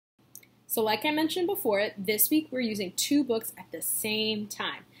So like I mentioned before, this week we're using two books at the same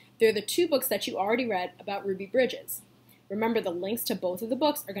time. They're the two books that you already read about Ruby Bridges. Remember, the links to both of the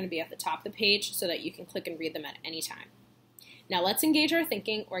books are going to be at the top of the page so that you can click and read them at any time. Now let's engage our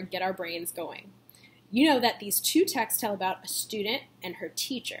thinking or get our brains going. You know that these two texts tell about a student and her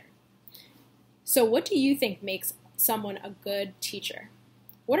teacher. So what do you think makes someone a good teacher?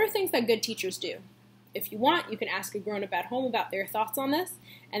 What are things that good teachers do? If you want, you can ask a grown-up at home about their thoughts on this,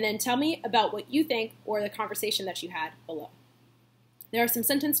 and then tell me about what you think or the conversation that you had below. There are some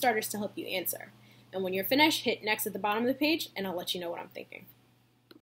sentence starters to help you answer. And when you're finished, hit next at the bottom of the page, and I'll let you know what I'm thinking.